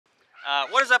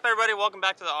What is up, everybody? Welcome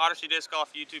back to the Odyssey Disc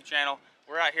Golf YouTube channel.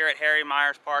 We're out here at Harry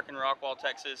Myers Park in Rockwall,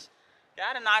 Texas.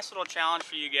 Got a nice little challenge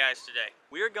for you guys today.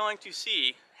 We are going to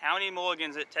see how many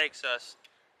mulligans it takes us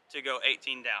to go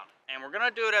 18 down. And we're going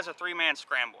to do it as a three-man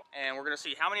scramble. And we're going to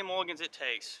see how many mulligans it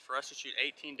takes for us to shoot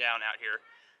 18 down out here.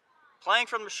 Playing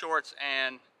from the shorts,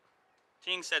 and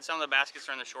Ting said some of the baskets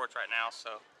are in the shorts right now, so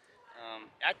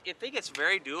I think it's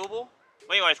very doable.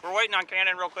 But anyways, we're waiting on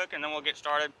Cannon real quick, and then we'll get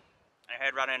started and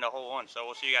head right into hole one. So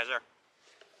we'll see you guys there.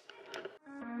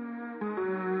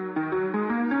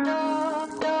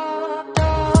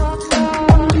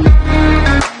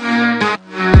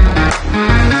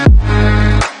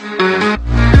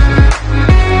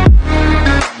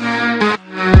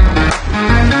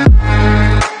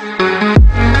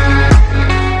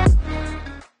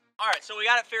 So we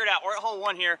got it figured out. We're at hole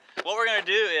one here. What we're gonna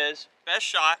do is, best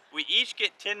shot, we each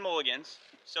get 10 mulligans.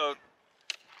 So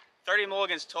 30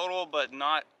 mulligans total, but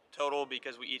not total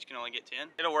because we each can only get 10.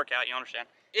 It'll work out, you understand.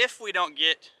 If we don't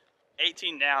get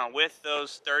 18 down with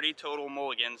those 30 total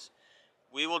mulligans,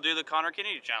 we will do the Connor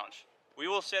Kennedy challenge. We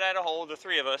will sit at a hole, the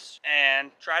three of us,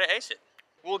 and try to ace it.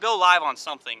 We'll go live on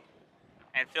something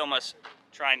and film us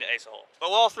trying to ace a hole. But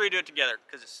we'll all three do it together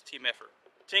because it's a team effort.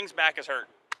 Ting's back is hurt.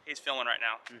 He's filming right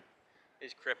now.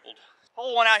 He's crippled.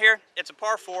 Hole one out here, it's a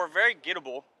par 4, very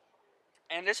gettable.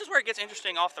 And this is where it gets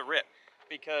interesting off the rip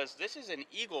because this is an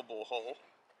eagle bowl hole.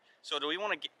 So do we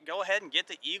want to go ahead and get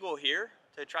the eagle here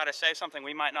to try to save something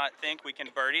we might not think we can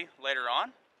birdie later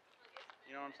on?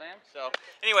 You know what I'm saying? So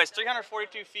anyways,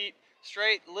 342 feet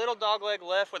straight, little dogleg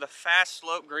left with a fast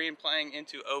slope green playing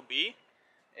into OB.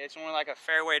 It's only like a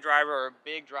fairway driver or a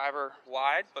big driver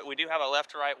wide, but we do have a left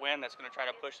to right wind that's going to try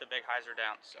to push the big hyzer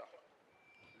down. So.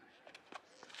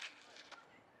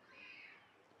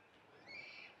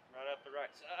 Right up the right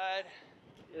side.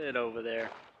 Get over there.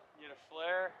 Get a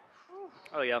flare. Whew.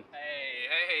 Oh yeah.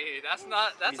 Hey, that's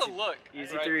easy, a look.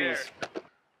 Easy right threes. There.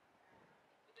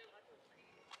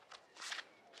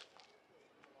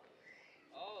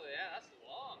 Oh yeah, that's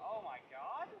long. Oh my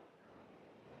God.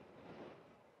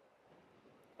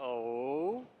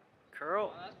 Oh,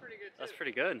 curl. Oh, that's pretty good too. That's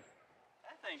pretty good.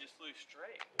 That thing just flew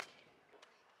straight.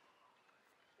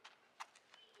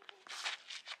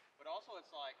 But also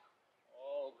it's like,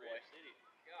 oh boy. Rip City.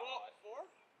 God. Four?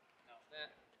 No.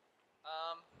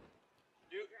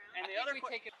 Dude, and the other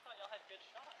question. I thought y'all had good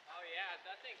shots. Oh yeah,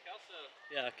 I think Kelso.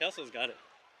 Yeah, Kelso's got it.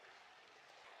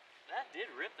 That did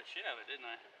rip the shit out of it, didn't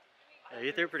I? Yeah,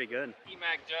 you threw pretty good.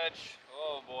 E-Mac Judge.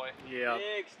 Oh boy. Yeah.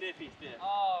 Big stiffy stiff.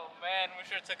 Oh man, we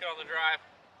should have took it on the drive.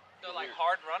 So like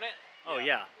hard run it. Oh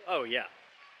yeah. Oh yeah.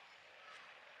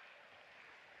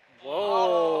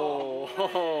 Whoa.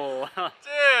 Oh.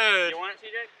 Dude. You want it,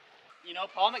 TJ? You know,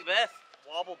 Paul Macbeth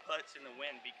wobble putts in the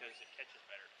wind because it catches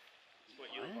better. That's what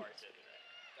Ulibarri said to that.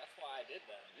 That's why I did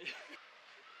that.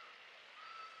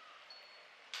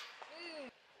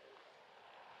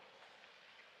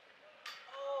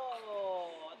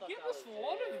 Oh, I thought Give that us was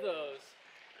one of those.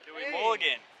 Do we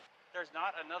mulligan? There's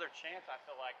not another chance, I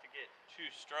feel like, to get 2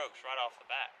 strokes right off the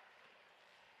bat.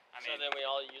 I mean, so then we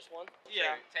all use one?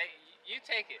 Yeah. Sure, you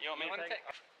take it. You want me to take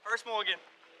it? First mulligan.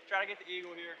 Try to get the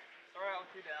eagle here. Start out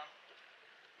with 2 down.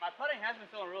 My putting has been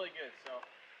feeling really good, so.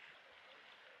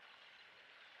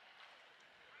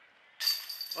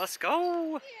 Let's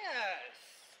go. Yes.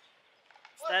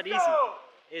 It's that easy.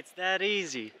 It's that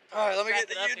easy. All right, let me get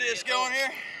the U-disc going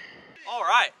here. All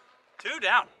right, 2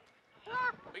 down.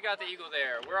 We got the eagle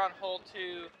there. We're on hole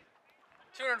 2.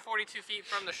 242 feet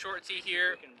from the short tee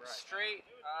here. Straight,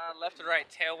 left to right,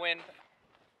 tailwind.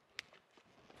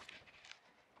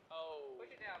 Oh.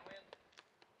 Push it down, wind.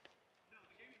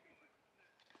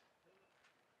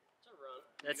 It's a run.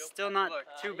 That's still not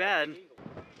too bad.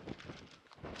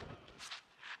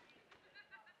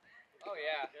 Oh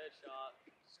yeah. Good shot.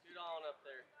 Scoot on up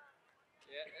there.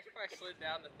 Yeah, it's probably slid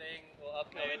down the thing. We'll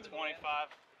up Maybe 25.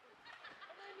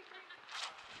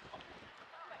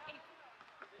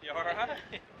 You all right?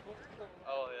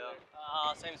 Oh yeah.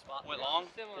 Same spot. Went long?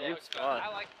 Similar Same spot.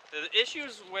 I like. The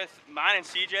issues with mine and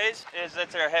CJ's is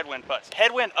that they're headwind putts.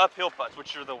 Headwind uphill putts,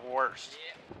 which are the worst.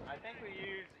 Yeah. I think we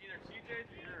use either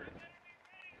CJ's or yours.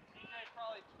 CJ's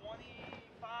probably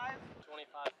 25.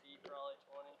 25 feet, probably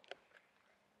 20.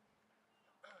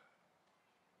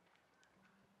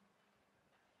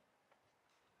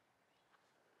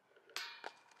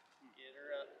 Get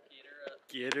her up, get her up.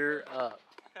 Get her up.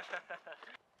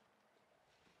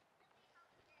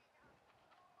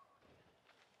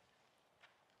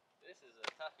 This is a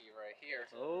toughie right here.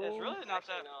 Oh. It's really not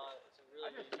that. No, it's a I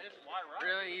really just easy, missed wide right.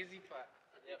 really easy putt.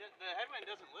 Yep. The headwind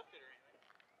doesn't lift it or anything.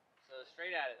 So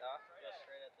straight at it, huh? Just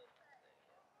straight at the thing.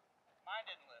 Mine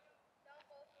didn't lift.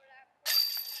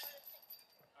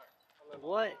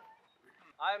 What?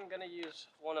 I'm gonna use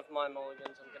one of my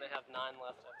mulligans. I'm gonna have 9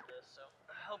 left after this, so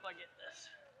I hope I get this.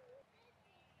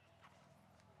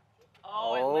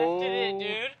 Oh, I lifted it,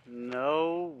 dude.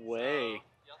 No way.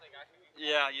 Y'all think I should?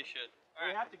 Yeah, you should. All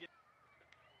right. We have to get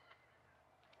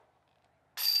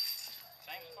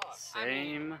same spot.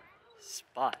 Same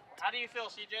spot. How do you feel,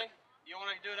 CJ? You want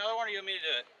to do another one, or you want me to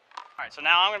do it? All right, so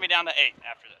now I'm gonna be down to 8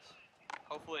 after this.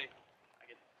 Hopefully, I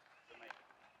get the mate.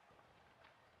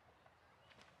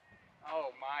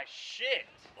 Oh my shit!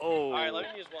 Oh. All right,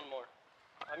 let me use one more.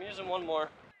 I'm using one more.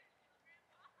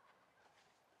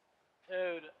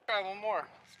 Dude. Try one more. I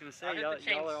was gonna I'll say, hit y'all, the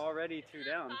chains. y'all are already 2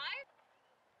 down. Well, I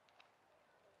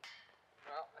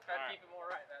tried All to right. keep it more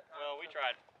right that time. Well, we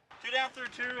tried. 2 down through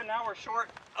 2, and now we're short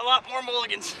a lot more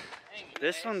mulligans.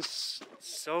 This one's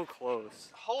so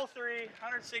close. Hole 3,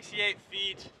 168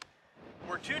 feet.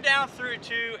 We're 2 down through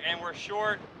 2, and we're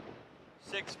short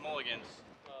 6 mulligans.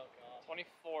 Oh god.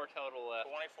 24 total left.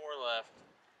 24 left,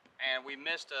 and we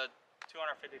missed a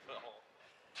 250-foot hole.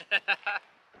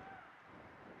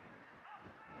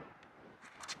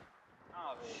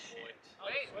 Oh shit!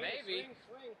 Wait, maybe.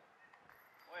 Swing.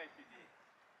 Way too deep.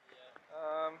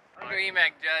 I'm gonna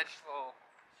EMAC judge. Well,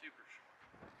 Super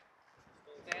short.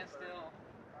 stand still.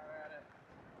 Right at it.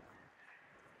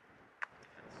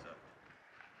 That sucked.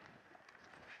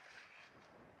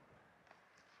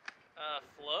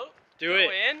 Float. Do Go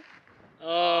it. in.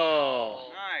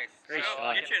 Oh. Nice. Great So,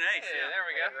 shot. Get you an ace. Yeah, Yeah. there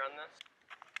we I go. gotta run this.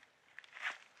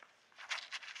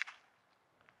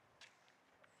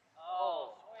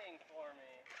 Oh, swing for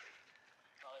me.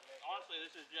 Probably missed it. Honestly,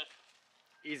 this is just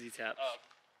Easy taps.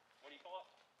 what do you call it?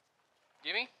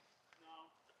 Gimme.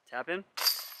 Tap in.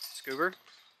 Scuba.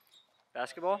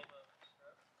 Basketball.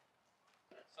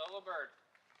 Solo bird.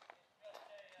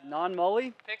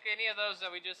 Non-molly. Pick any of those that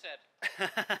we just said.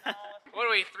 What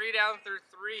are we? 3 down through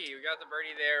 3. We got the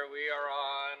birdie there. We are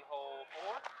on hole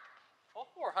 4.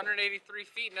 Hole 4, 183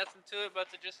 feet. Nothing to it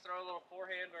but to just throw a little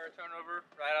forehand or a turnover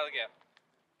right out of the gap.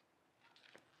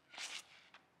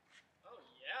 Oh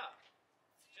yeah.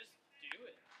 Just do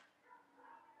it.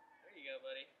 There you go,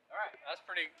 buddy. All right, that's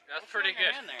pretty. That's What's pretty in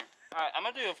good. your hand there? All right, I'm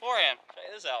gonna do a forehand.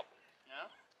 Check this out. Yeah.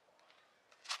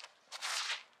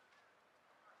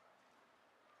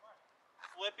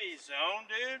 Flippy zone,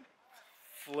 dude.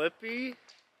 Flippy.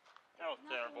 That was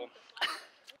terrible.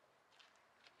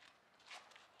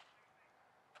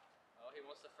 Oh, he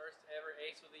wants the first ever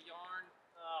ace with a yarn.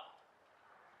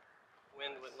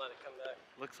 Wind wouldn't let it come back.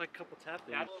 Looks like a couple tap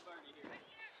ins. I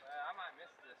might miss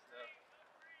this though.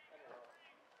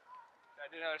 Should I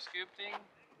do another scoop thing?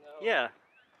 No. Yeah.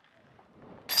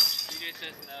 DJ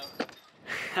says no.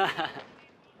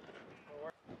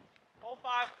 Hole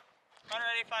 5,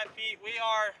 185 feet. We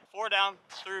are 4 down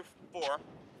through 4,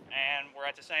 and we're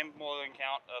at the same mulligan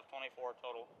count of 24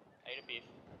 total, 8 apiece.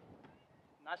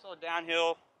 Nice little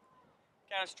downhill,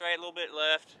 kind of straight, a little bit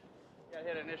left. Got to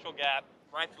hit an initial gap,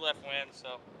 right to left wind,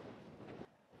 so.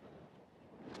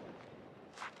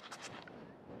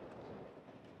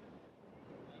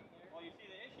 Well, you see,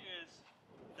 the issue is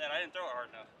that I didn't throw it hard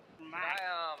enough. Should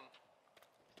I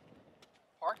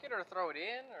park it or throw it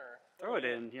in or? Throw it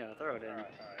in. Yeah, throw it in.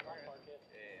 Alright.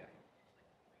 Yeah.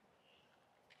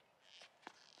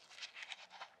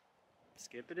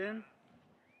 Skip it in.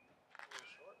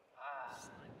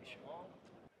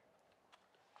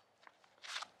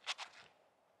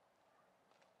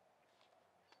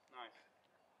 Nice.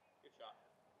 Good shot.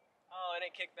 Oh, and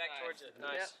it kicked back towards it.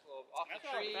 Nice. Yep, well, off That's the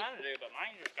what I was tree. trying to do, but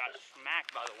mine just got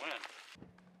smacked by the wind.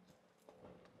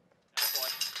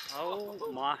 Oh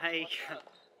my god.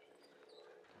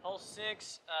 Hole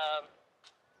 6.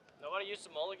 Nobody used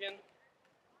a mulligan.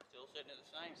 Still sitting at the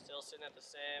same. Still sitting at the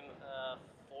same.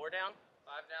 4 down.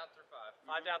 5 down through 5.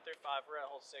 5 down through 5. We're at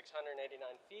hole 6, 189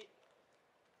 feet.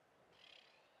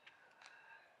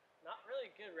 Not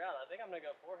really a good route. I think I'm gonna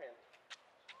go forehand.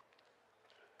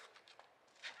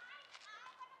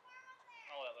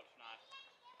 Oh, that looks nice.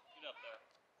 Get up there.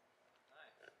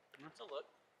 It's a look.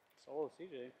 Solo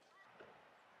CJ.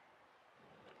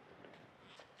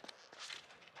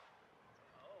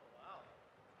 Oh wow.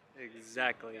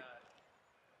 Exactly.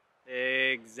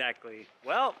 Exactly.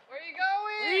 Well, Where you going?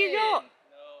 where you go?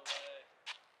 No way.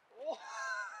 What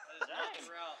is that? Nice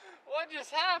route. What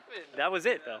just happened? That was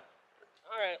it though.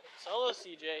 All right, solo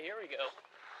CJ. Here we go.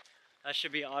 That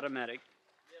should be automatic.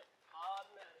 Yep.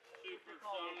 Automatic.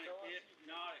 Supersonic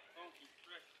hypnotic funky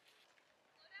trick.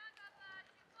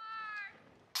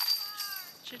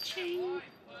 Cha-ching.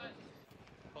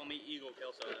 Call me Eagle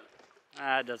Kelso then.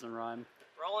 Ah, it doesn't rhyme.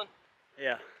 Rolling.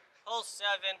 Yeah. Hole 7.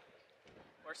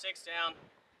 We're 6 down.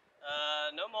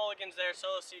 No mulligans there.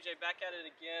 Solo CJ back at it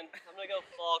again. I'm gonna go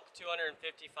Falk 255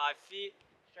 feet.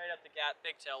 Straight up the gap.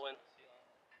 Big tailwind.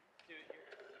 Do it here.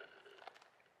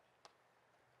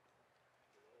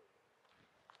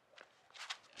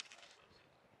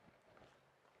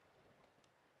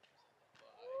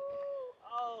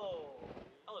 Oh,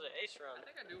 that was an ace run. I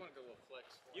think I do want to go a little flex.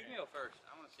 You can go first.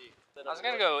 I want to see. I was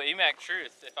gonna go Emac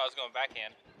Truth if I was going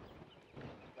backhand.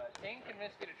 But King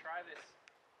convinced me to try this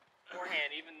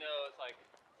forehand, even though it's like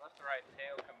left to right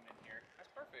tail coming in here.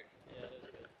 That's perfect. Yeah, it is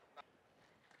good.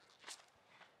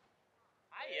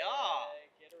 Hi-ya!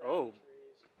 Oh.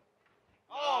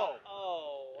 Oh!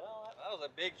 Oh, well, That was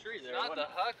a big tree there. Not the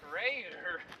wasn't Huck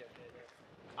Raider. it?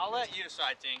 I'll let you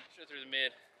decide, Ting. Shoot through the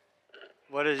mid.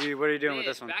 What are you doing with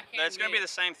Mid, this one? Backhand That's going to be mid.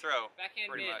 the same throw, Backhand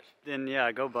pretty mid. much. Then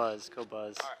yeah, go Buzz. Go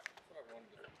Buzz. All right.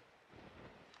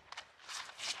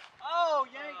 Oh,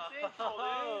 yank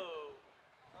Oh.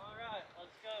 All right,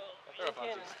 let's go. Throw a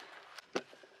Cannon.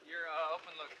 Your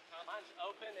open look. Huh? Mine's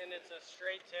open and it's a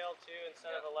straight tail too,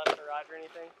 instead of a left or right or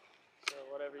anything. So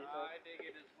whatever you I think.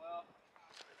 dig it as well.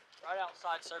 Right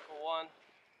outside circle one.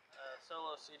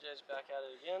 Solo CJ's back at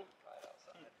it again. Right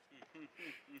outside.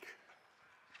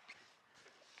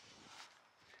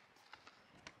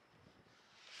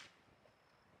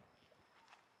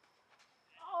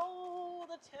 Oh,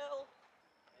 the tail.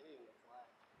 Maybe even the flag.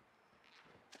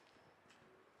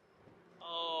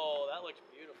 Oh, that looks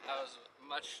beautiful. That was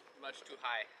much too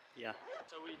high. Yeah.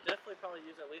 So we definitely probably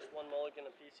use at least one mulligan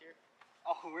a piece here.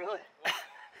 Oh, really?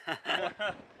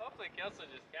 Hopefully Kelso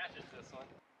just catches this one.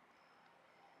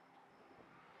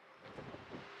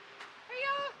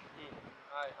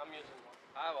 Alright, I'm using one.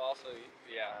 I've also,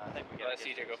 yeah. I think we Let gotta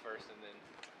get CJ go this. first and then.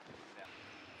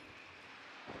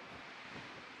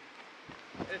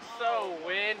 It's so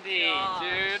windy, Gosh,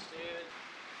 dude.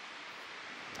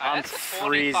 I'm That's a 25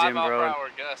 freezing, mile per bro. hour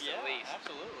gust Yeah, at least.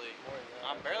 absolutely. More than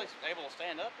that. I'm barely able to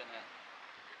stand up in it.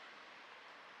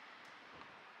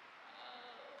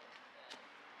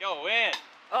 Go in.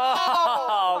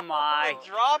 Oh my The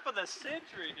drop of the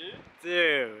century, dude.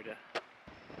 dude.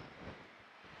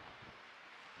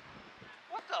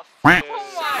 What the f?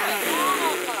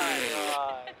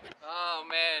 God. Oh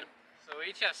man. So we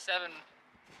each have 7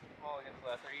 mulligans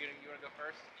left. Are you wanna go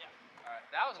first? Yeah. Alright.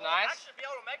 That was I nice. should be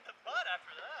able to make the putt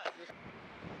after that. Dude.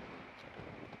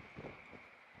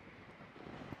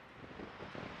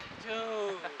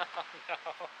 No.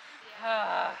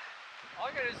 All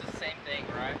I gotta do is the same thing,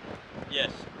 right?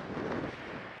 Yes.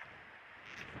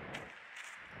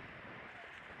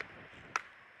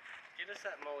 Get us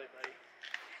that mully, buddy.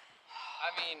 I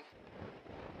mean,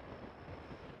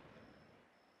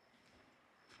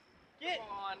 Get come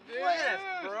on, dude. left,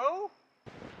 bro.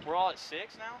 We're all at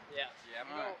 6 now? Yeah. Yeah,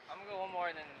 I'm gonna go one more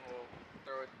and then we'll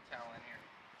throw a towel in here.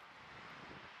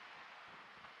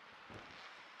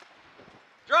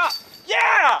 Drop!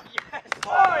 Yeah! Yes.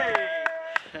 Boy!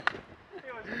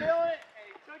 He was feeling it and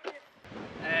he took it.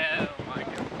 Oh my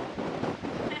god.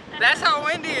 That's how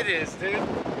windy it is, dude.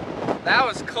 That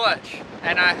was clutch.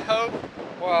 And I hope,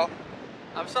 well,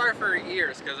 I'm sorry for your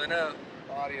ears because I know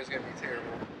the audio is going to be terrible.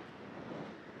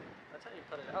 That's how you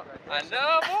put it out right there. I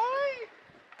know, boy!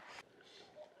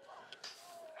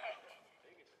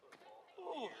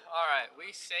 Alright, we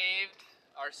saved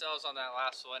ourselves on that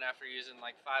last one after using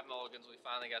like 5 mulligans. We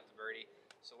finally got the birdie.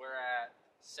 So we're at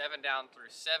 7 down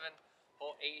through 7.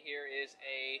 Hole 8 here is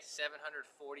a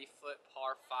 740-foot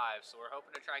par 5. So we're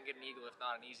hoping to try and get an eagle, if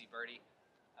not an easy birdie.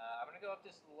 I'm going to go up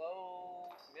this low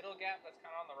middle gap that's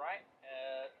kind of on the right.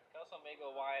 Kelso may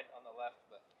go wide on the left,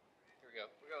 but here we go.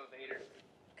 We'll go with Vader.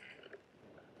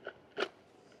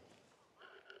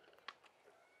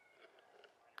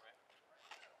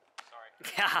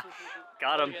 Yeah.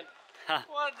 Got him.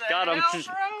 What the Got him. hell,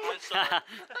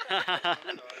 bro?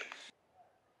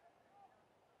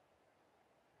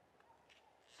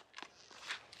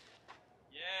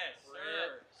 Yes,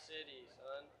 Rip City,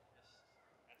 son.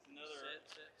 That's another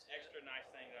Sit. extra nice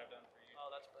thing that I've done for you. Oh,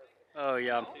 that's perfect. Oh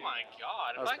yeah. Oh my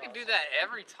god, if That was I could do that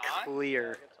every time.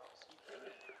 Clear. Good toss.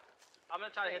 I'm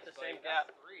gonna try to hit the same Buddy,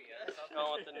 gap. that's 3. That's something.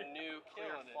 Going with the new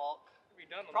clear Killing it. fault. Be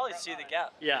done on Probably the see front the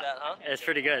line. gap. Yeah. That, huh? It's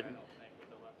pretty good.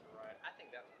 I think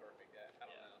that was perfect, guy. I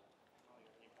don't know.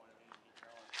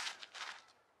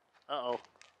 Uh oh.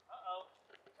 Uh-oh.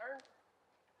 Turn.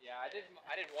 Yeah, I did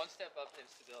one step up in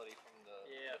stability from the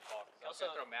Yeah. the fall. 'Cause I was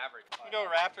Also- gonna throw Maverick. You know,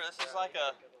 Raptor, this is like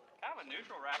a kind of a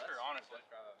neutral Raptor, honestly.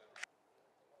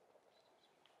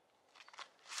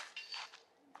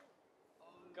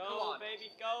 Go, Come on.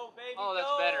 baby, go, baby, Oh, that's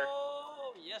go. better.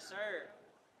 Yes, sir.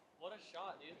 What a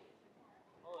shot, dude.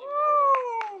 Holy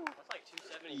moly. That's like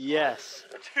 270. Yes.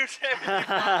 270.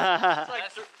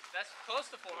 That's close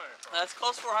to 400. That's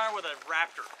close to 400 with a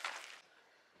Raptor.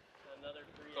 Another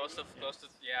 3. Close to,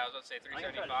 yeah, I was about to say I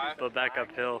can try to 375. But back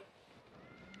uphill.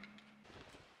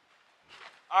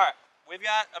 All right, we've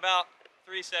got about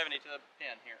 370 to the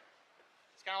pin here.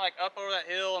 It's kind of like up over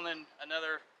that hill and then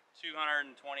another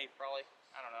 220 probably.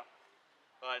 I don't know.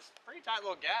 But it's a pretty tight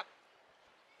little gap.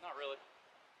 Not really.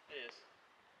 It is.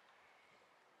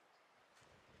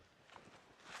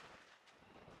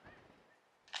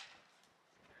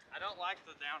 I don't like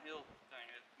the downhill thing.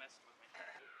 It messes with me.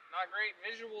 Not great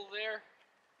visual there.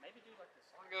 Maybe do like this.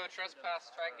 I'm gonna go trespass,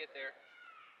 try and get there.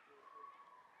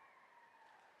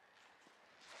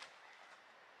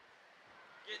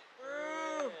 Get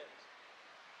through.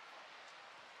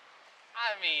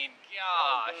 I mean, That's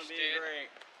gosh, gonna be dude. great.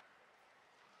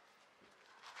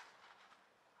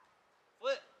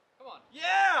 Flip. Come on.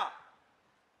 Yeah.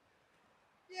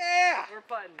 Yeah. We're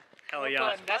putting. Hell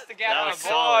yeah. That's the gap That my was boy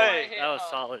solid. hit That was on.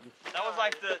 solid. That was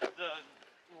like the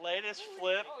latest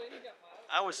flip. Oh, and you got mine.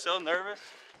 I was so nervous.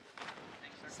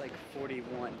 It's like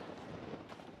 41.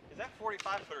 Is that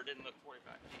 45 footer didn't look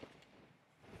 45 feet?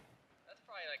 That's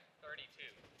probably like 32.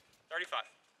 35.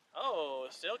 Oh,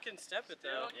 still can step it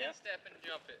Still though. can step and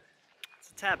jump it.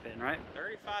 It's a tap in, right?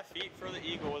 35 feet for the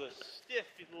eagle with a stiff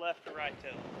left to right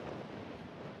tail.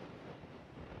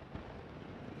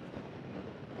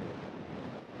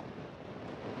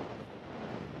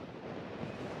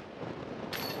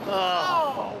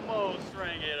 Oh. Almost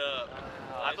rang it up.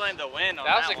 I blame the wind on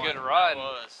That that was a one. good run. That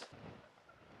was.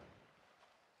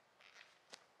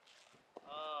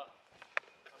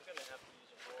 I'm gonna have to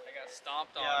use a roll. I got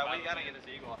stomped on. Yeah, by we the gotta wind. get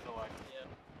this eagle, I feel like. Yeah.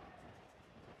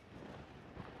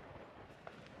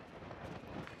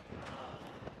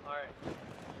 All right.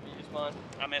 Let me use mine.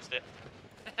 I missed it.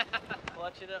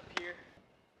 Clutch it up here.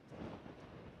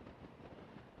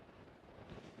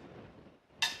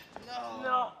 No.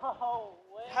 No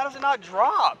way. How does it not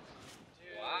drop?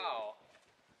 Dude. Wow.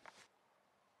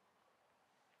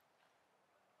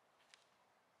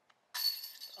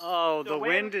 Oh, the, The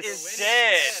wind, wind is is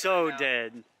dead so right now.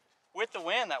 dead. With the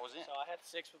wind, that was in. So I had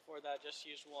 6 before that. Just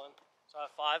used 1. So I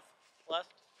have 5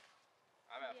 left.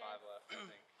 I'm at 5 left, I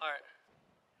think. All right.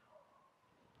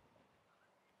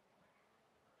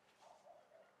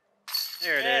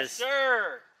 There it Yes, is.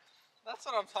 sir. That's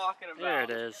what I'm talking about. There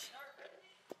it is.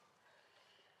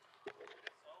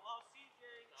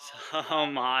 Oh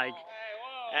my. Hey,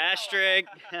 whoa. Asterisk.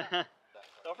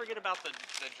 Don't forget about the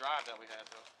drive that we had,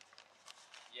 though.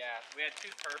 Yeah, we had 2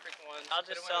 perfect ones. I'll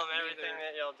just Could've tell went them with everything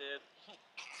either. that y'all did.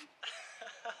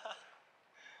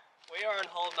 We are on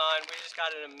hole 9. We just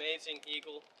got an amazing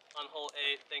eagle on hole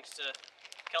 8, thanks to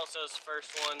Kelso's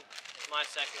first one, my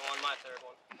second one, my third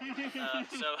one.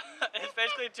 So it's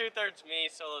basically 2/3 me,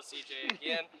 solo CJ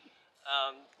again.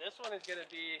 This one is gonna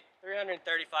be 335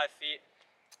 feet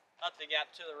up the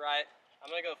gap to the right. I'm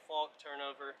gonna go Falk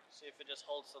turnover, see if it just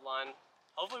holds the line.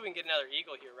 Hopefully we can get another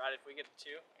eagle here, right? If we get a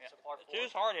 2, it's a par 4.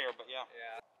 Two's hard here, but yeah.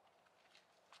 Yeah.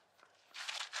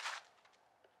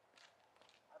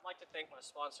 I'd like to thank my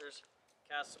sponsors,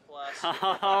 Cast Supply.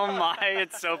 Oh my,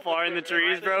 it's so far in the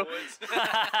trees, bro. You see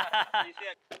that?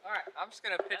 Alright, I'm just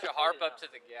gonna pitch a harp up to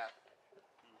the gap.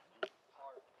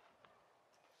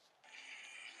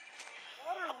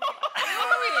 What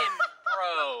are we doing,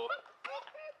 bro?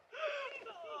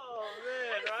 Oh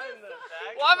man, right in the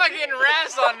back. Why am I getting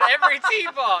razzed on every tee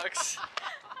box?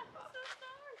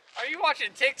 Are you watching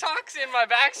TikToks in my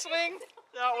backswing?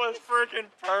 That was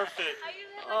freaking perfect. I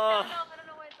usually have Oh, my sound off. I don't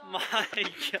know why it's on. My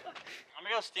God. I'm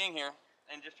gonna go sting here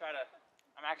and just try to.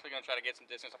 I'm actually gonna try to get some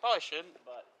distance. I probably shouldn't,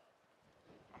 but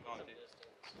I'm going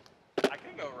to. I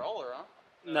could go roller, huh?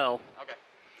 No. Okay.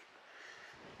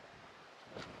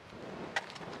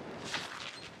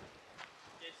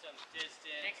 Get some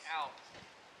distance. Kick out.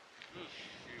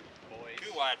 Shoot, boys.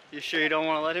 Too wide. You sure you don't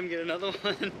want to let him get another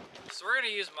one? So we're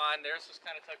gonna use mine. Theirs was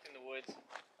kind of tucked in the woods.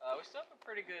 We still have a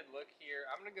pretty good look here.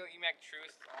 I'm gonna go Emac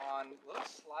Truth on a little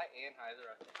slight anhyzer,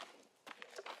 I think.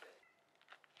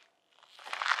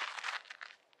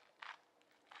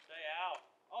 Stay out.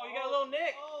 Oh, you got a little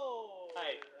nick. Oh.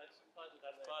 Hey. That's putting.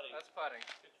 That's putting. That's putting.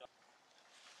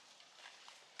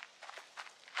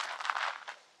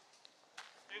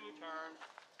 Two turn.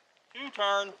 Two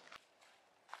turn.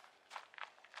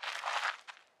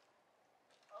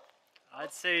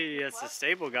 I'd say it's a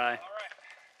stable guy. All right.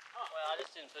 Well, I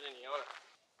just didn't put any on it.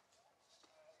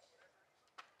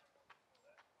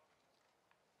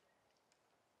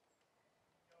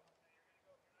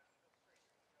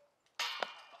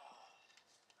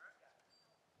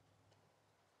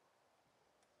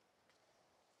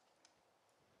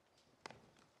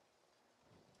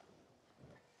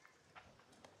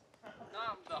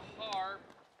 Not the hard.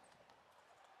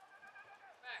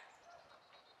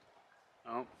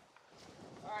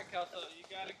 Kelso, you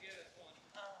gotta get it one.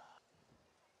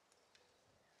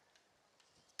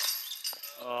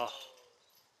 Oh.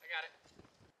 I got it.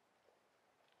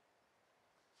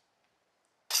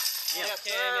 Yeah. Yes,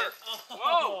 sir.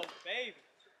 Whoa, baby.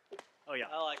 Oh yeah.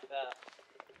 I like that.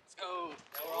 Let's go.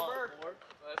 Now we're all on board.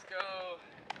 Let's go.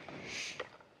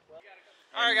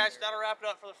 All right, guys, that'll wrap it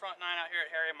up for the front 9 out here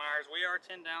at Harry Myers. We are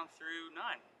 10 down through 9,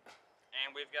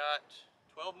 and we've got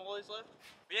 12 mullies left.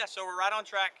 But yeah, so we're right on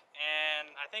track, and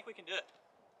I think we can do it.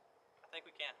 I think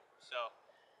we can. So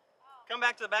come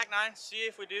back to the back 9, see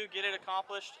if we do get it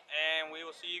accomplished, and we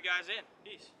will see you guys in.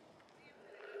 Peace.